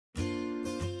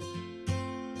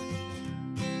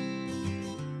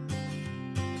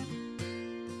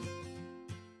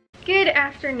Good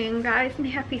afternoon, guys, and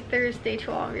happy Thursday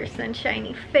to all of your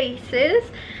sunshiny faces.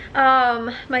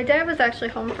 My dad was actually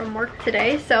home from work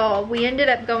today, so we ended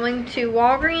up going to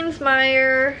Walgreens,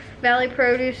 Meijer, Valley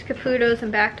Produce, Caputo's,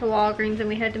 and back to Walgreens, and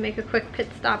we had to make a quick pit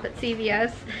stop at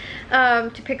CVS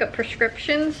to pick up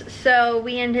prescriptions. So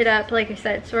we ended up, like I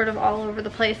said, sort of all over the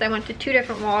place. I went to 2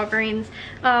 different Walgreens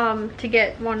to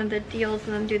get one of the deals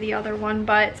and then do the other one.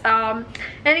 But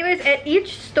anyways, at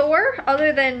each store,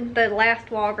 other than the last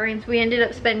Walgreens, we ended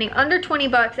up spending under 20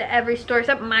 bucks at every store,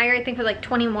 except Meijer, I think, was like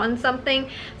 21 something.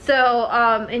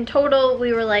 So in total,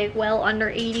 we were like well under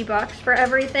 80 bucks for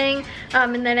everything.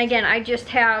 And then again, I just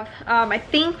have, I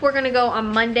think we're gonna go on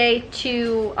Monday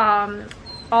to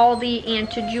Aldi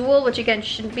and to Jewel, which again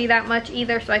shouldn't be that much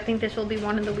either, so I think this will be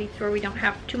one of the weeks where we don't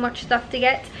have too much stuff to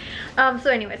get. So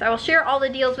anyways, I will share all the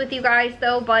deals with you guys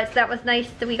though, but that was nice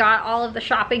that we got all of the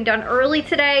shopping done early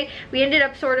today. We ended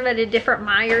up sort of at a different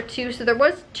Meijer too, so there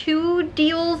was 2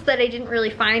 deals that I didn't really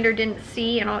find or didn't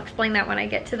see, and I'll explain that when I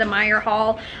get to the Meijer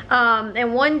haul.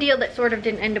 And one deal that sort of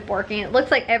didn't end up working. It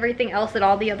looks like everything else at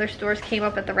all the other stores came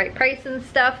up at the right price and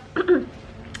stuff.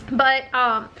 But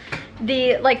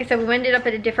like I said, we ended up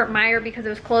at a different Meijer because it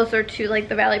was closer to like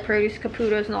the Valley Produce,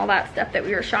 Caputo's, and all that stuff that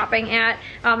we were shopping at,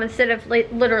 instead of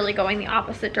literally going the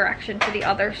opposite direction to the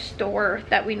other store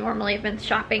that we normally have been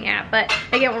shopping at. But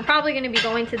again, we're probably going to be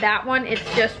going to that one. It's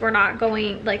just we're not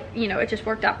going, like, you know, it just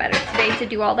worked out better today to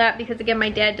do all that because again, my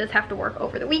dad does have to work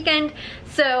over the weekend,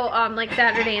 so like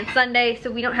Saturday and Sunday,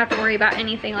 so we don't have to worry about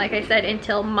anything, like I said,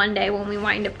 until Monday when we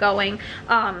wind up going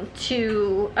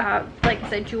to like I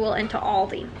said, Jewel and to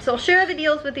Aldi. So I'll share the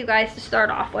deals with you guys to start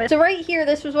off with. So right here,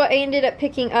 this was what I ended up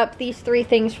picking up, these 3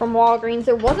 things from Walgreens.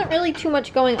 There wasn't really too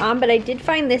much going on, but I did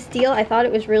find this deal. I thought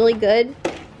it was really good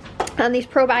on these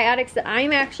probiotics that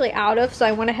I'm actually out of, so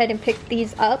I went ahead and picked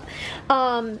these up.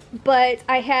 But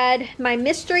I had my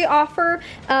mystery offer,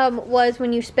 was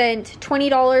when you spent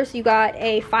 $20 you got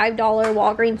a $5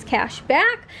 Walgreens cash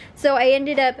back. So I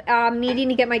ended up needing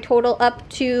to get my total up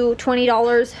to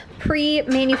 $20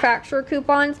 pre-manufacturer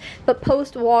coupons, but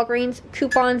post Walgreens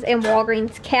coupons and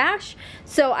Walgreens cash.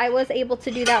 So I was able to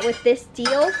do that with this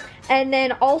deal. And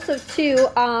then also too,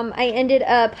 I ended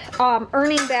up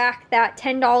earning back that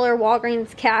 $10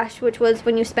 Walgreens cash, which was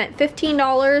when you spent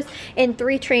 $15 in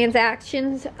 3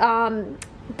 transactions,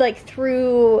 like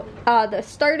through the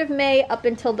start of May up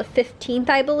until the 15th,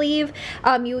 I believe,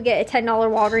 you would get a $10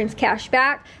 Walgreens cash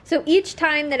back. So each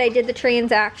time that I did the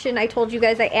transaction, I told you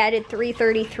guys I added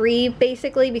 $3.33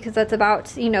 basically, because that's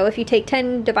about, you know, if you take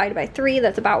 10 divided by 3,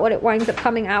 that's about what it winds up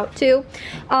coming out to.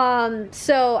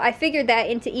 So I figured that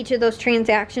into each of those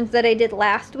transactions that I did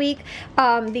last week,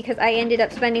 because I ended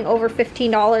up spending over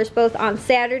 $15 both on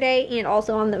Saturday and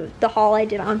also on the haul I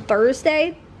did on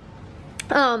Thursday.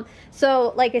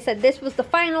 So like I said, this was the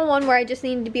final one where I just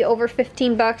needed to be over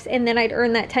 15 bucks and then I'd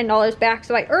earn that $10 back.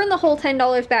 So I earned the whole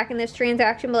 $10 back in this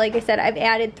transaction, but like I said, I've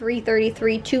added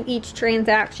 $3.33 to each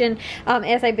transaction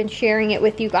as I've been sharing it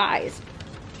with you guys.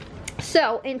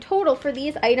 So in total for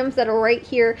these items that are right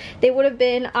here, they would have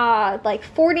been like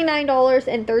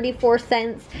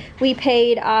 $49.34. We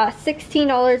paid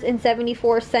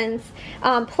 $16.74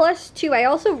 plus 2. I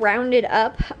also rounded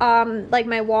up like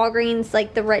my Walgreens,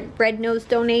 like the red nose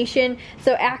donation.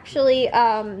 So actually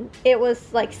it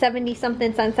was like 70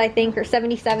 something cents, I think, or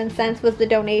 77 cents was the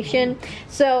donation.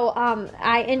 So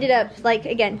I ended up, like,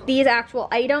 again, these actual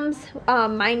items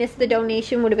minus the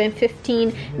donation would have been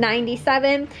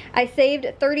 $15.97. I saved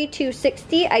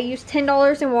 $32.60. I used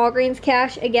 $10 in Walgreens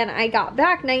cash. Again, I got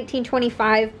back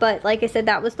 $19.25, but like I said,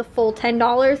 that was the full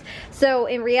 $10. So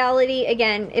in reality,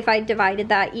 again, if I divided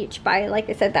that each by, like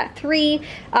I said, that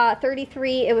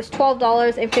 $3.33, it was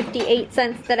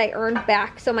 $12.58 that I earned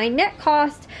back. So my net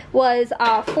cost was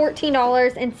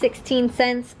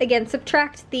 $14.16. Again,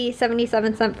 subtract the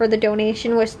 77 cents for the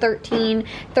donation, was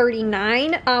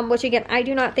 $13.39, which again, I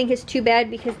do not think is too bad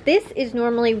because this is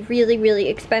normally really, really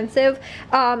expensive.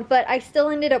 But I still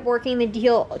ended up working the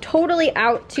deal totally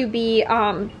out to be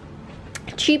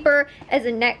cheaper as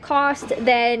a net cost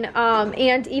than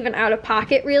and even out of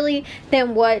pocket really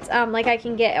than what like I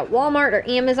can get at Walmart or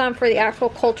Amazon for the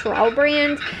actual Culturelle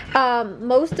brand.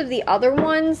 Most of the other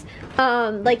ones,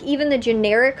 like even the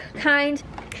generic kind,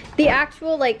 the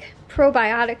actual like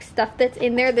probiotic stuff that's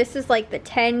in there. This is like the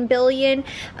 10 billion,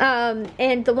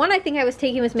 and the one I think I was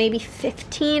taking was maybe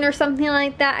 15 or something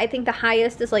like that. I think the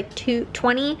highest is like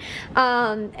 20,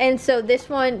 and so this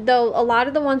one, though a lot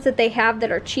of the ones that they have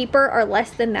that are cheaper are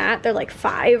less than that. They're like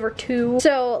 5 or 2.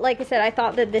 So like I said, I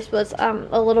thought that this was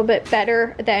a little bit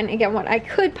better than, again, what I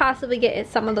could possibly get at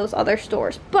some of those other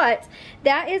stores. But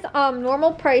that is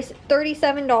normal price,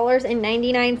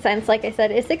 $37.99. Like I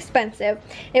said, it's expensive.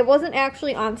 It wasn't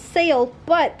actually on sale,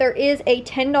 but there is a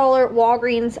 $10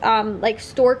 Walgreens like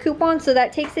store coupon, so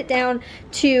that takes it down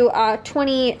to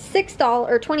 $26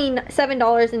 or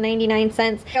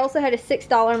 $27.99. I also had a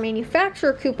 $6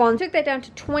 manufacturer coupon, took that down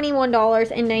to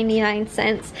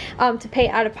 $21.99 to pay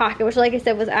out of pocket, which, like I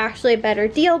said, was actually a better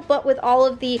deal. But with all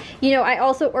of the, you know, I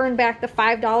also earned back the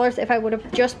 $5 if I would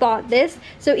have just bought this.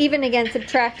 So even again,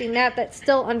 subtracting that, that's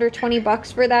still under 20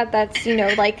 bucks for that. That's, you know,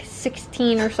 like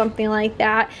 16 or something like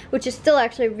that, which is still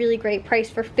actually a really great price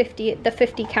for the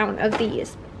 50 count of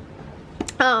these.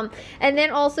 And then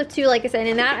also too, like I said,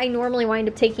 in that I normally wind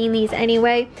up taking these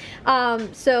anyway,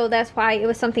 so that's why it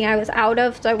was something I was out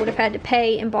of, so I would have had to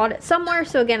pay and bought it somewhere.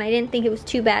 So again, I didn't think it was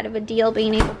too bad of a deal,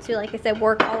 being able to, like I said,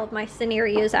 work all of my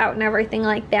scenarios out and everything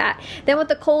like that. Then with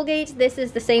the Colgate, this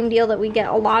is the same deal that we get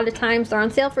a lot of times. They're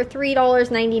on sale for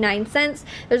 $3.99.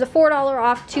 There's a $4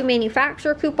 off 2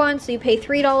 manufacturer coupon, so you pay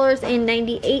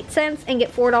 $3.98 and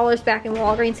get $4 back in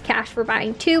Walgreens cash for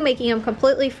buying 2, making them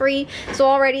completely free. So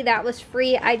already that was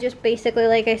free. I just basically,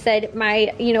 like I said,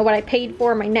 my, you know, what I paid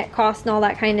for, my net cost and all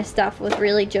that kind of stuff was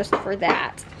really just for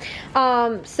that.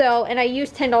 So, and I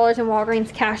used $10 in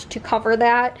Walgreens cash to cover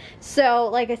that. So,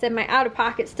 like I said, my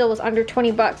out-of-pocket still was under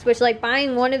 20 bucks, which, like,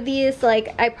 buying one of these,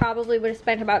 like, I probably would have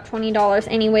spent about $20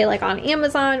 anyway, like on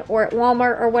Amazon or at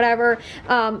Walmart or whatever,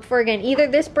 for, again, either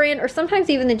this brand or sometimes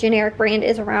even the generic brand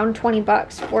is around 20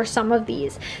 bucks for some of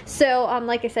these. So,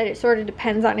 like I said, it sort of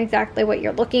depends on exactly what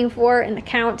you're looking for and the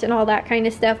count and all that kind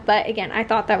of stuff. But again, I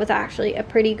thought that was actually a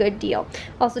pretty good deal.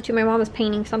 Also, too, my mom is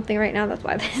painting something right now. That's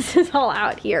why this is all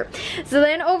out here. So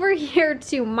then over here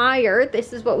to Meijer,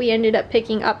 this is what we ended up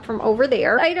picking up from over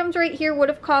there. The items right here would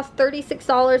have cost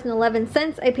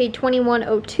 $36.11. I paid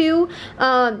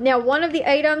 $21.02. Now, one of the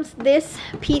items, this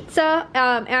pizza,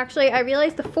 actually, I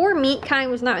realized the 4 meat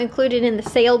kind was not included in the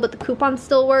sale, but the coupon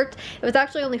still worked. It was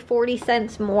actually only 40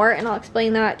 cents more, and I'll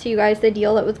explain that to you guys, the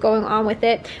deal that was going on with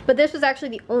it. But this was actually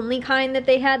the only kind that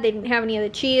they had. They didn't have any of the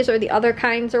cheese or the other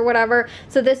kinds or whatever.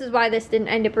 So this is why this didn't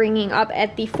end up bringing up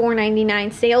at the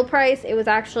 $4.99 sale price. It was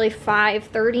actually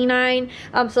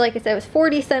 $5.39. So like I said, it was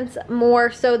 40 cents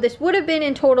more. So this would have been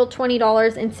in total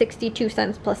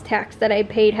 $20.62 plus tax that I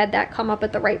paid had that come up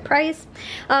at the right price.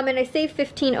 And I saved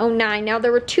 $15.09. Now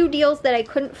there were 2 deals that I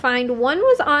couldn't find. One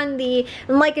was on the,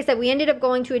 and like I said, we ended up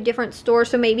going to a different store,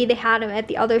 so maybe they had them at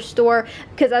the other store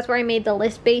because that's where I made the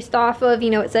list based off of. You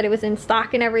know, it said it was in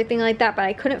stock and everything like that, but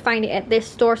I couldn't find it at this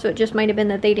store, so it just might have been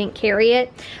that they didn't carry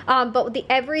it. But with the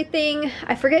everything,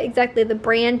 I forget exactly the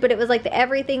brand, but it was like the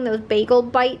everything, those bagel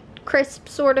bite crisp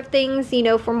sort of things, you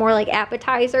know, for more like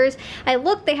appetizers. I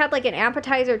looked, they had like an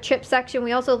appetizer chip section.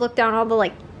 We also looked down all the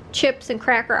like chips and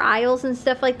cracker aisles and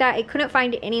stuff like that. I couldn't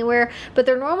find it anywhere, but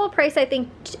their normal price, I think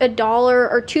 $1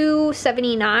 or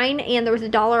 $2.79, and there was a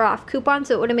 $1 off coupon,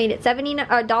 so it would have made it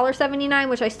 $1.79,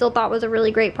 which I still thought was a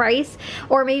really great price.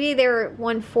 Or maybe they were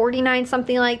 $1.49,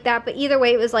 something like that, but either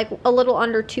way, it was like a little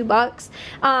under $2.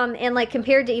 And like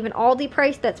compared to even Aldi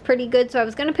price, that's pretty good. So I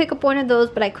was gonna pick up one of those,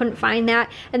 but I couldn't find that.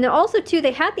 And then also too,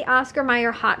 they had the Oscar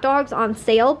Mayer hot dogs on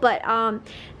sale, but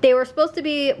they were supposed to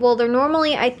be, well, they're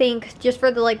normally, I think, just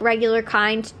for the like regular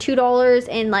kind, $2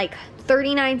 and like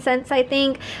 39 cents, I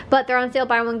think, but they're on sale,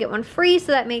 buy one get one free,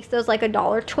 so that makes those like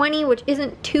 $1.20, which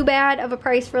isn't too bad of a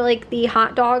price for like the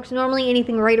hot dogs. Normally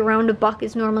anything right around $1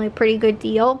 is normally a pretty good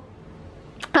deal.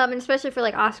 And especially for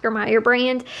like Oscar Mayer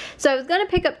brand. So I was going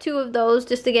to pick up 2 of those,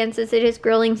 just again, since it is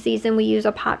grilling season, we use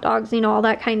up hot dogs, you know, all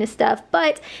that kind of stuff.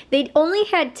 But they only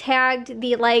had tagged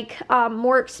the like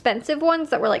more expensive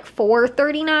ones that were like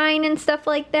 $4.39 and stuff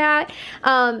like that.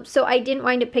 So I didn't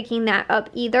wind up picking that up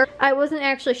either. I wasn't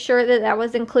actually sure that that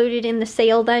was included in the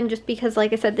sale then, just because,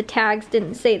 like I said, the tags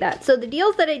didn't say that. So the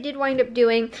deals that I did wind up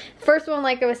doing, first one,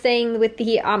 like I was saying, with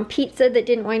the pizza that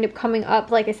didn't wind up coming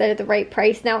up, like I said, at the right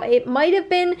price. Now, it might have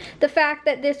been the fact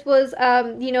that this was,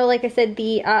 you know, like I said,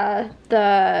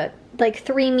 the like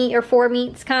 3 meat or 4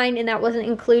 meats kind, and that wasn't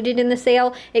included in the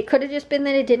sale. It could have just been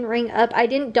that it didn't ring up. I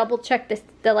didn't double check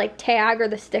the like tag or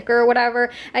the sticker or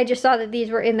whatever. I just saw that these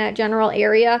were in that general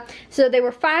area. So they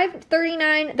were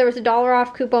 $5.39. There was a $1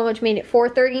 off coupon, which made it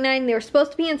 $4.39. They were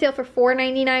supposed to be on sale for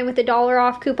 $4.99 with a $1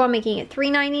 off coupon, making it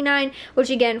 $3.99, which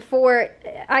again,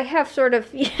 I have sort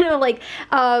of, you know, like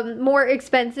more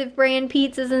expensive brand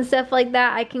pizzas and stuff like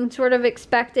that. I can sort of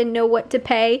expect and know what to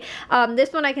pay.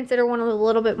 This one I consider one of the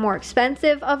little bit more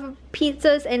expensive of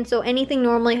pizzas, and so anything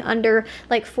normally under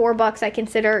like $4 I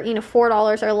consider, you know,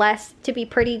 $4 or less to be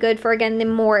pretty good for, again, the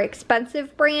more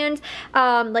expensive brands.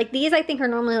 Like these I think are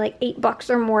normally like $8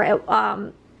 or more at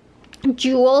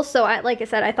Jewel, so like I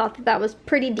said, I thought that was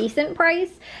pretty decent price,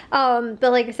 but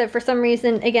like I said, for some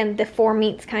reason, again, the 4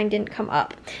 meats kind didn't come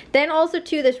up. Then also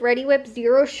too, this Ready Whip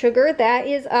Zero Sugar, that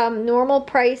is normal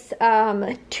price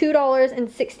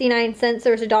 $2.69.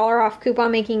 There's a $1 off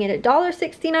coupon, making it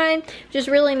 $1.69, which is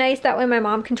really nice. That way my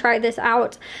mom can try this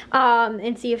out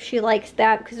and see if she likes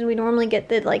that, because we normally get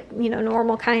the, like, you know,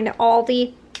 normal kind of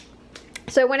Aldi.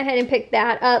 So I went ahead and picked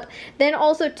that up. Then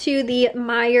also to the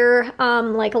Meijer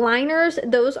like liners,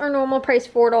 those are normal price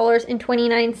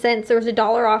 $4.29. There was a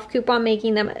 $1 off coupon,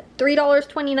 making them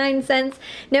 $3.29.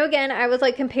 Now again, I was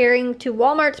like comparing to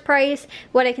Walmart's price,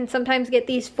 what I can sometimes get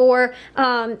these for,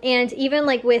 and even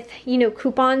like with, you know,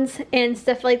 coupons and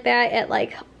stuff like that at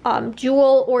like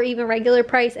Jewel or even regular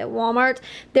price at Walmart,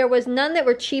 there was none that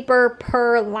were cheaper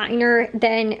per liner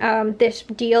than this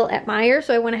deal at Meijer,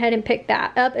 so I went ahead and picked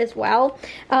that up as well.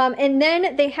 And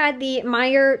then they had the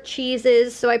Meijer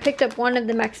cheeses, so I picked up one of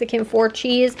the Mexican 4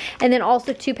 cheese, and then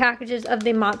also 2 packages of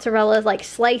the mozzarella like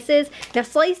slices. Now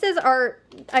slices are,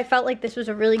 I felt like this was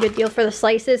a really good deal for the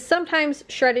slices. Sometimes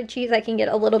shredded cheese I can get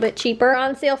a little bit cheaper.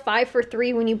 On sale 5 for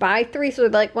 3 when you buy 3, so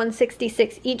they're like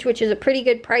 $1.66 each, which is a pretty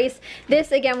good price.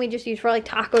 This again we just use for like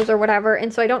tacos or whatever,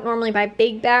 and so I don't normally buy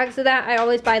big bags of that. I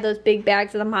always buy those big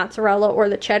bags of the mozzarella or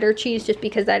the cheddar cheese just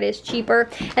because that is cheaper.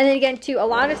 And then again too, a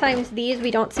lot of times these we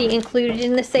don't see included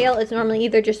in the sale. It's normally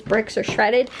either just bricks or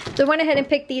shredded. So I went ahead and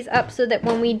picked these up so that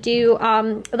when we do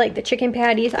like the chicken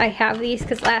patties, I have these,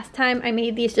 because last time I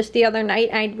made these just the other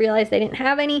night, I realized I didn't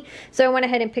have any, so I went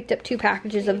ahead and picked up 2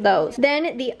 packages of those.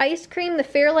 Then the ice cream, the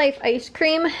Fairlife ice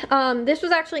cream, this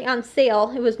was actually on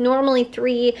sale. It was normally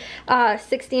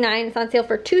 $3.69. It's on sale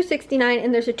for $2.69,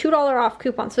 and there's a $2 off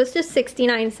coupon, so it's just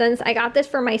 69 cents. I got this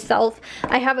for myself.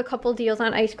 I have a couple deals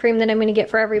on ice cream that I'm going to get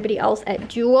for everybody else at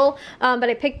Jewel, but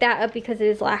I picked that up because it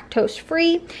is lactose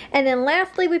free. And then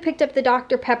lastly, we picked up the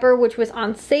Dr. Pepper, which was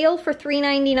on sale for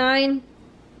 $3.99.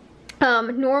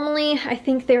 Normally I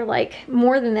think they're like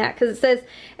more than that, because it says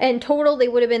in total they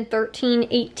would have been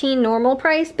 $13.18 normal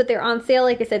price, but they're on sale,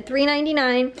 like I said,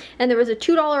 $3.99, and there was a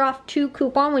 $2 off 2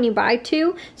 coupon when you buy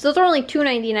 2, so those are only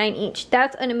 $2.99 each.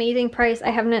 That's an amazing price.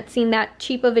 I have not seen that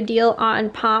cheap of a deal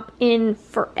on pop in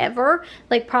forever.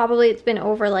 Like probably it's been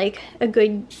over like a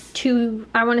good 2,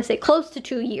 I want to say close to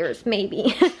 2 years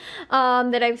maybe,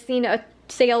 that I've seen a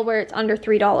sale where it's under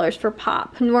 $3 for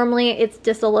pop. Normally it's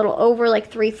just a little over,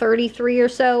 like $3.33 or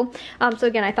so. So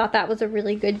again, I thought that was a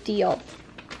really good deal.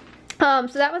 So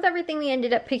that was everything we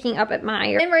ended up picking up at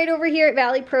Meijer. And right over here at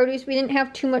Valley Produce, we didn't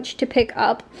have too much to pick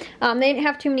up. They didn't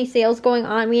have too many sales going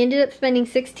on. We ended up spending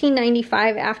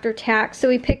 $16.95 after tax. So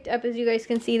we picked up, as you guys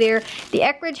can see there, the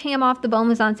Eckridge ham off the bone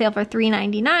was on sale for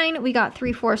 $3.99. We got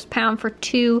 3/4 pound for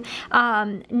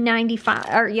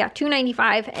 $2.95, or yeah,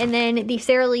 $2.95. And then the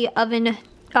Sara Lee oven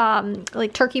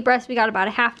like turkey breast, we got about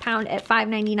a ½ pound at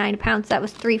 $5.99 a pound, so that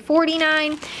was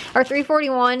 $3.49 or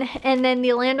 $3.41. And then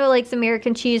the Land O'Lakes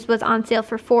American cheese was on sale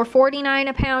for $4.49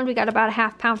 a pound. We got about a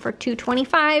 ½ pound for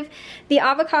 $2.25. The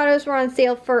avocados were on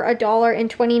sale for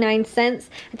 $1.29.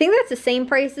 I think that's the same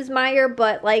price as Meijer,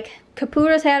 but like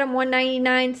Caputo's had them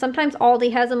 $1.99. Sometimes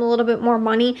Aldi has them a little bit more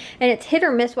money, and it's hit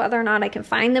or miss whether or not I can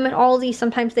find them at Aldi.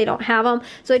 Sometimes they don't have them,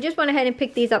 so I just went ahead and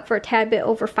picked these up for a tad bit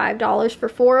over $5 for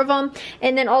 4 of them.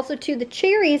 And then also too, the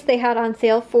cherries they had on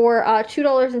sale for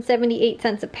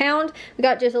 $2.78 a pound. We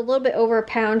got just a little bit over a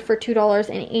pound for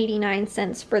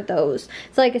 $2.89 for those.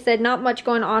 So like I said, not much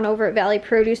going on over at Valley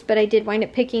Produce, but I did wind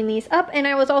up picking these up, and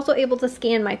I was also able to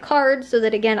scan my card so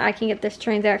that again I can get this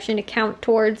transaction to count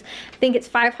towards, I think it's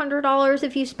 $500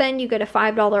 if you spend. You get a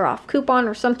 $5 off coupon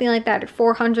or something like that, or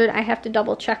 $400. I have to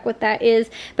double check what that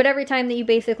is, but every time that you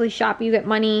basically shop, you get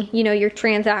money, you know, your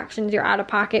transactions, your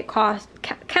out-of-pocket costs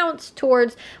counts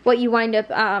towards what you wind up,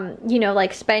 you know,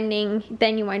 like spending.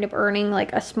 Then you wind up earning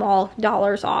like a small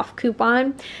dollars off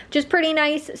coupon, which is pretty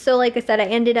nice. So like I said, I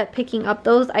ended up picking up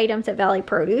those items at Valley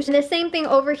Produce. And the same thing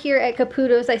over here at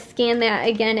Caputo's, I scanned that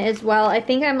again as well. I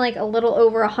think I'm like a little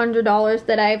over $100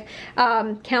 that I've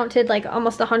counted, like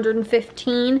almost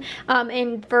 115.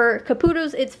 And for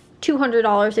Caputo's, it's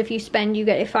 $200 if you spend, you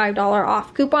get a $5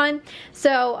 off coupon.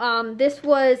 So this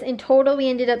was in total, we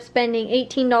ended up spending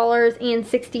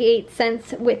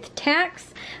 $18.68 with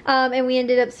tax, and we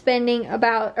ended up spending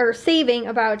about, or saving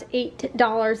about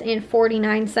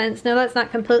 $8.49. Now that's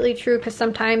not completely true, because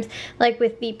sometimes like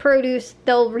with the produce,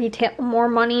 they'll retail more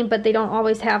money, but they don't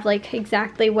always have like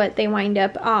exactly what they wind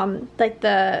up like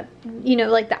the, you know,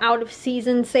 like the out of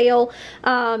season sale.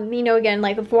 You know, again,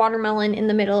 like with watermelon in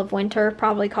the middle of winter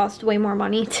probably costs way more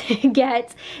money to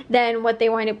get than what they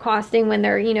wind up costing when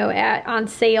they're, you know, on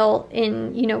sale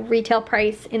in, you know, retail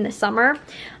price in the summer.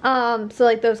 So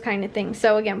like those kind of things.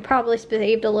 So again, probably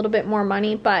saved a little bit more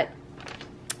money, but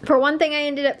for one thing I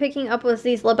ended up picking up was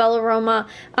these La Bella Roma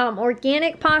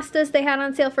organic pastas. They had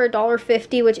on sale for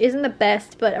 $1.50, which isn't the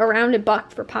best, but around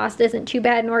 $1 for pasta isn't too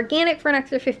bad. And organic for an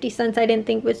extra 50 cents I didn't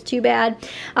think was too bad.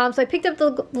 So I picked up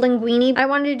the linguine. I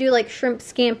wanted to do like shrimp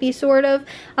scampi sort of.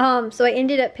 So I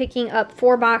ended up picking up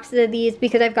 4 boxes of these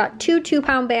because I've got 2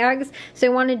 2-pound bags. So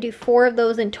I wanted to do 4 of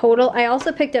those in total. I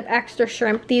also picked up extra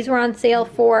shrimp. These were on sale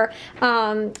for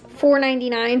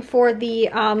 $4.99 for the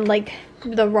like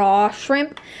the raw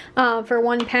shrimp for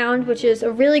 1 pound, which is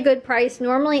a really good price.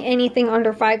 Normally anything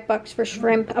under $5 for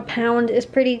shrimp, a pound is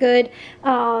pretty good.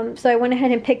 So I went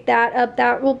ahead and picked that up.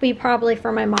 That will be probably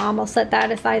for my mom. I'll set that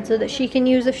aside so that she can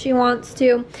use if she wants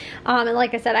to. And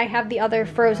like I said, I have the other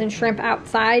frozen shrimp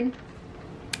outside.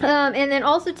 And then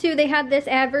also too, they had this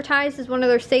advertised as one of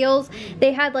their sales.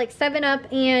 They had like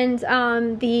 7-Up and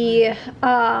the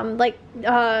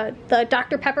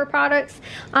Dr. Pepper products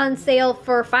on sale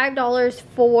for $5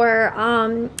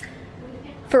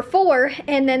 for 4,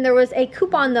 and then there was a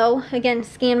coupon though. Again,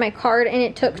 scan my card and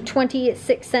it took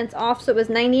 26 cents off, so it was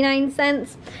 99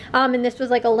 cents. And this was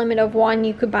like a limit of 1.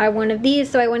 You could buy 1 of these,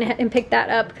 so I went ahead and picked that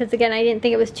up because again, I didn't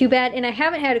think it was too bad. And I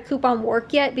haven't had a coupon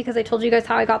work yet because I told you guys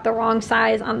how I got the wrong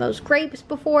size on those grapes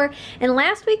before. And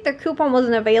last week their coupon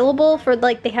wasn't available for,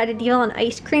 like, they had a deal on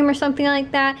ice cream or something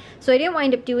like that, so I didn't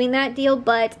wind up doing that deal,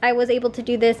 but I was able to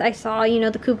do this. I saw, you know,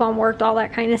 the coupon worked, all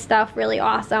that kind of stuff. Really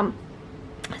awesome.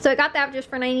 So I got that just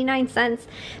for 99 cents.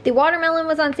 The watermelon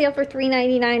was on sale for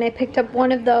 $3.99. I picked up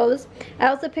 1 of those. I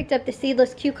also picked up the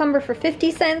seedless cucumber for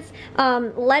 50 cents.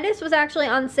 Lettuce was actually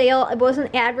on sale. It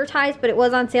wasn't advertised, but it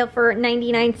was on sale for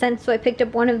 99 cents, so I picked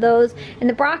up 1 of those. And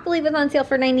the broccoli was on sale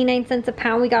for 99 cents a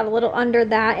pound. We got a little under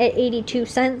that at 82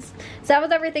 cents. So that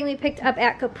was everything we picked up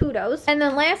at Caputo's. And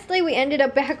then lastly, we ended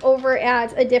up back over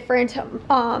at a different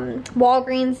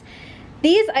Walgreens.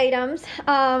 These items,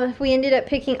 we ended up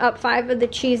picking up 5 of the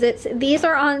Cheez-Its. These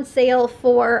are on sale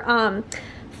for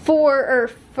 $5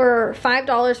 for 5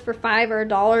 or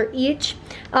 $1 each.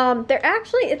 They're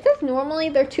actually, it says normally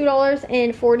they're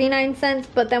 $2.49,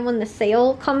 but then when the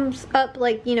sale comes up,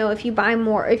 like, you know, if you buy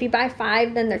more, if you buy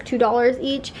 5, then they're $2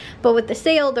 each, but with the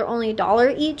sale they're only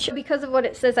 $1 each. Because of what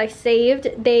it says I saved,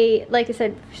 they, like I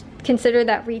said, consider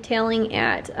that retailing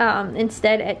at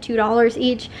instead at $2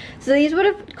 each. So these would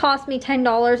have cost me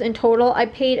 $10 in total. I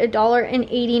paid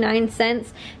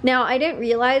 $1.89. Now I didn't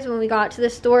realize when we got to the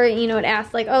store, you know, it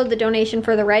asked like, oh, the donation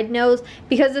for the red nose,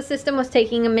 because the system was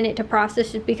taking a minute to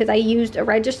process just because I used a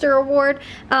register award.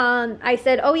 I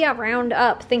said, oh yeah, round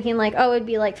up, thinking like, oh, it'd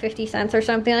be like 50 cents or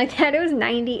something like that. It was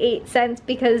 98 cents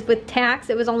because with tax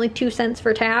it was only 2 cents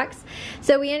for tax.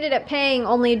 So we ended up paying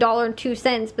only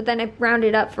 $1.02, but then I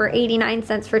rounded up for 89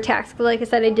 cents for tax. Like I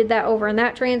said, I did that over in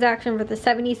that transaction for the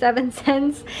 77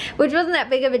 cents, which wasn't that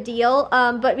big of a deal,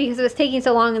 but because it was taking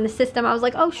so long in the system, I was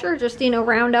like, oh sure, just, you know,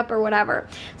 round up or whatever.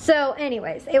 So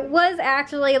anyways, it was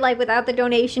actually like, without the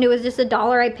donation, it was just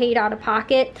 $1 I paid out of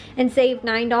pocket and saved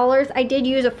 $9. I did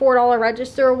use a $4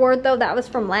 register award though. That was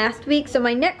from last week, so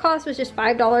my net cost was just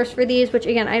 $5 for these, which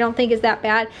again, I don't think is that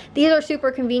bad. These are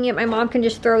super convenient. My mom can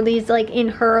just throw these like in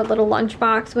her little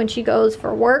lunchbox when she goes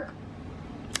for work.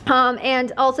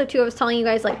 And also too, I was telling you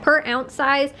guys, like, per ounce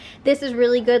size, this is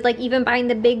really good. Like, even buying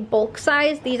the big bulk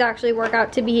size, these actually work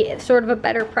out to be sort of a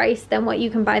better price than what you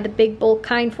can buy the big bulk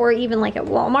kind for, even like at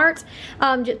Walmart,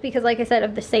 just because, like I said,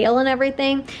 of the sale and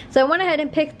everything. So I went ahead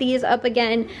and picked these up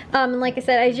again, and like I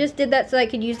said, I just did that so I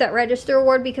could use that register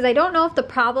award, because I don't know if the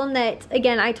problem that,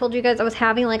 again, I told you guys I was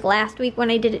having like last week when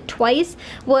I did it twice,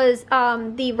 was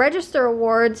the register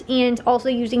awards and also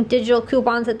using digital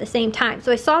coupons at the same time.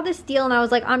 So I saw this deal and I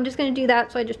was like, I'm just gonna do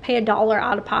that. So I just pay $1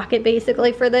 out of pocket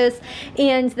basically for this.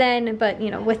 And then, but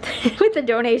you know, with with the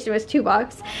donation it was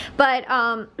 $2. But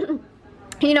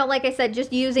you know, like I said,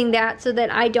 just using that so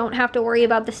that I don't have to worry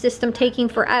about the system taking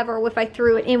forever if I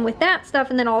threw it in with that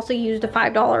stuff, and then also used a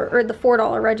 $5 or the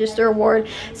 $4 register award.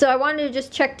 So I wanted to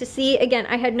just check to see. Again,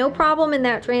 I had no problem in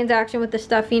that transaction with the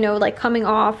stuff, you know, like coming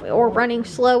off or running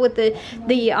slow with the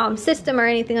system or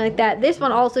anything like that. This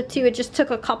one also too, it just took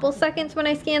a couple seconds when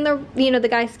I scanned the, you know, the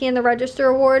guy scanned the register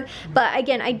award. But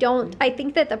again, I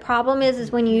think that the problem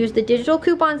is when you use the digital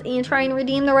coupons and try and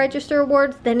redeem the register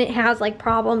awards, then it has like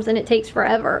problems and it takes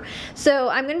forever. So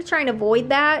I'm going to try and avoid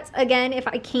that. Again, if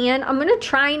I can, I'm going to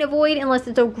try and avoid, unless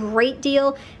it's a great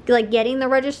deal, like getting the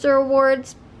register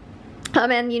awards.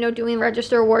 And you know, doing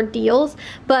register award deals.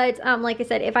 But like I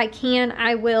said, if I can,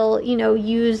 I will, you know,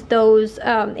 use those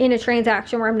in a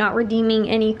transaction where I'm not redeeming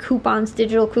any coupons,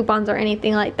 digital coupons or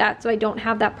anything like that, so I don't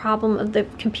have that problem of the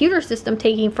computer system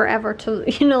taking forever to,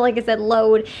 you know, like I said,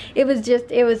 load. It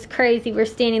was crazy. We're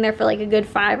standing there for like a good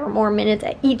 5 or more minutes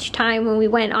at each time when we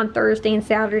went on Thursday and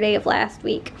Saturday of last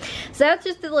week. So that's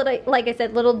just a little, like I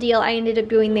said, little deal I ended up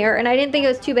doing there, and I didn't think it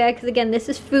was too bad, because again, this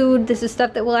is food, this is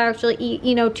stuff that we'll actually eat,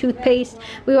 you know, toothpaste.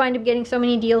 We wind up getting so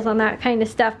many deals on that kind of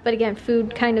stuff, but again,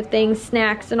 food kind of things,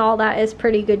 snacks and all that is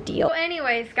pretty good deal. So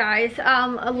anyways, guys,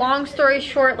 a long story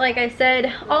short, like I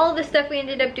said, all the stuff we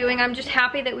ended up doing, I'm just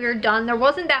happy that we were done. There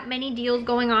wasn't that many deals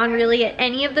going on really at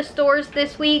any of the stores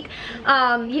this week.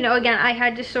 You know, again, I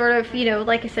had to sort of, you know,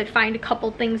 like I said, find a couple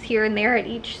things here and there at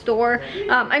each store.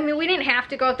 I mean, we didn't have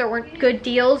to go if there weren't good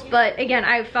deals, but again,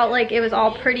 I felt like it was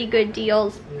all pretty good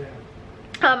deals.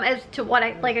 As to what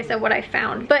like I said, what I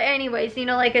found. But anyways, you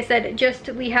know, like I said, just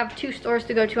we have 2 stores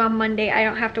to go to on Monday. I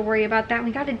don't have to worry about that. We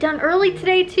got it done early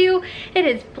today too. It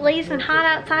is blazing hot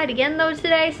outside again though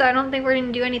today, so I don't think we're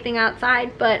gonna do anything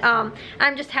outside. But I'm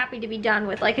just happy to be done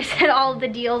with, like I said, all of the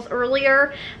deals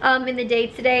earlier in the day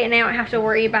today, and I don't have to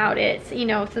worry about it, you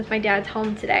know, since my dad's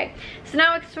home today. So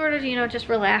now I can sort of, you know, just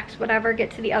relax, whatever,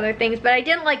 get to the other things. But I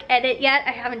didn't like edit yet.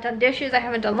 I haven't done dishes, I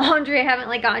haven't done laundry, I haven't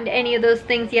like gotten to any of those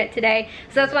things yet today.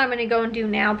 So that's what I'm gonna go and do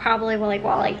now, probably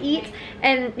while I eat,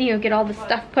 and you know, get all the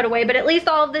stuff put away. But at least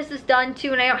all of this is done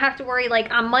too, and I don't have to worry. Like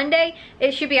on Monday,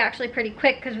 it should be actually pretty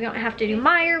quick, because we don't have to do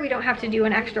Meijer, we don't have to do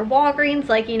an extra Walgreens.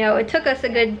 Like, you know, it took us a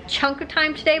good chunk of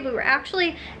time today, but we were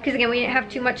actually, because again, we didn't have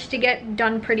too much to get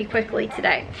done pretty quickly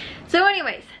today. So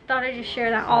anyways, thought I'd just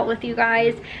share that all with you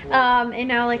guys. And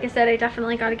now, like I said, I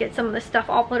definitely got to get some of the stuff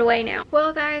all put away now.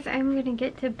 Well guys, I'm gonna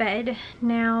get to bed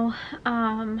now.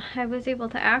 I was able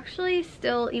to actually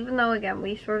still, even though again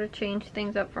we sort of changed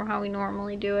things up from how we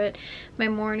normally do it, my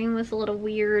morning was a little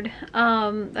weird. I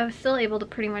was still able to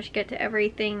pretty much get to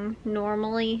everything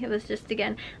normally. It was just,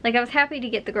 again, like I was happy to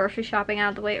get the grocery shopping out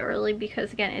of the way early,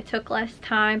 because again, it took less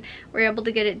time. We were able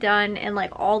to get it done, and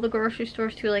like all the grocery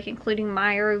stores too, like including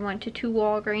Meijer. We went to 2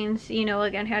 Walgreens, you know,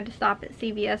 again, had to stop at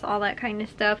CVS, all that kind of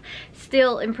stuff,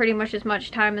 still in pretty much as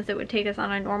much time as it would take us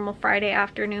on a normal Friday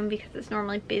afternoon, because it's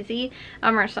normally busy.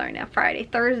 Or sorry, not Friday,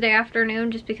 Thursday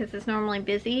afternoon, just because it's normally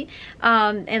busy,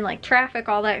 and like traffic,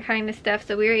 all that kind of stuff.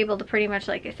 So we were able to pretty much,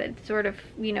 like I said, sort of,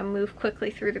 you know, move quickly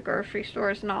through the grocery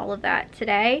stores and all of that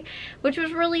today, which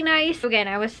was really nice. Again,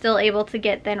 I was still able to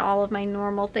get then all of my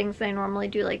normal things that I normally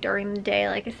do, like during the day,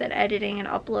 like I said, editing and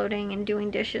uploading and doing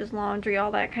dishes, laundry,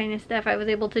 all that kind of stuff. I was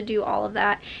able to do all of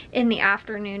that in the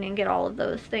afternoon and get all of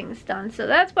those things done. So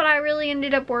that's what I really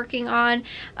ended up working on,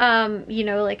 you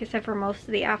know, like I said, for most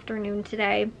of the afternoon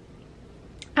today.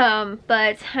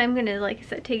 But I'm gonna, like I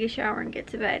said, take a shower and get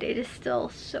to bed. It is still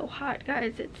so hot,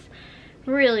 guys. It's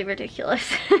really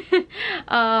ridiculous.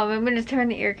 I'm gonna turn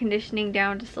the air conditioning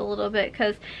down just a little bit,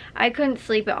 because I couldn't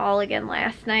sleep at all again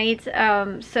last night.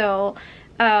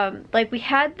 Like we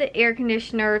had the air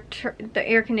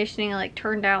conditioning like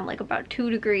turned down like about 2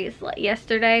 degrees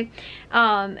yesterday,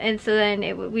 and so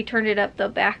then we turned it up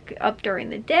back up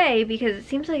during the day, because it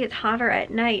seems like it's hotter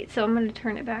at night. So I'm going to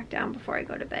turn it back down before I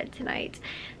go to bed tonight,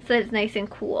 so that it's nice and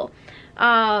cool.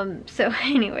 So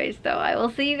anyways, though, I will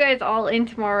see you guys all in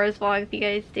tomorrow's vlog. If you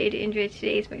guys did enjoy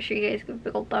today's, make sure you guys give a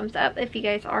big old thumbs up. If you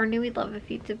guys are new, we'd love if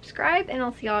you'd subscribe, and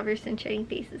I'll see all of your sunshiny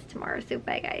faces tomorrow. So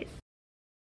bye guys.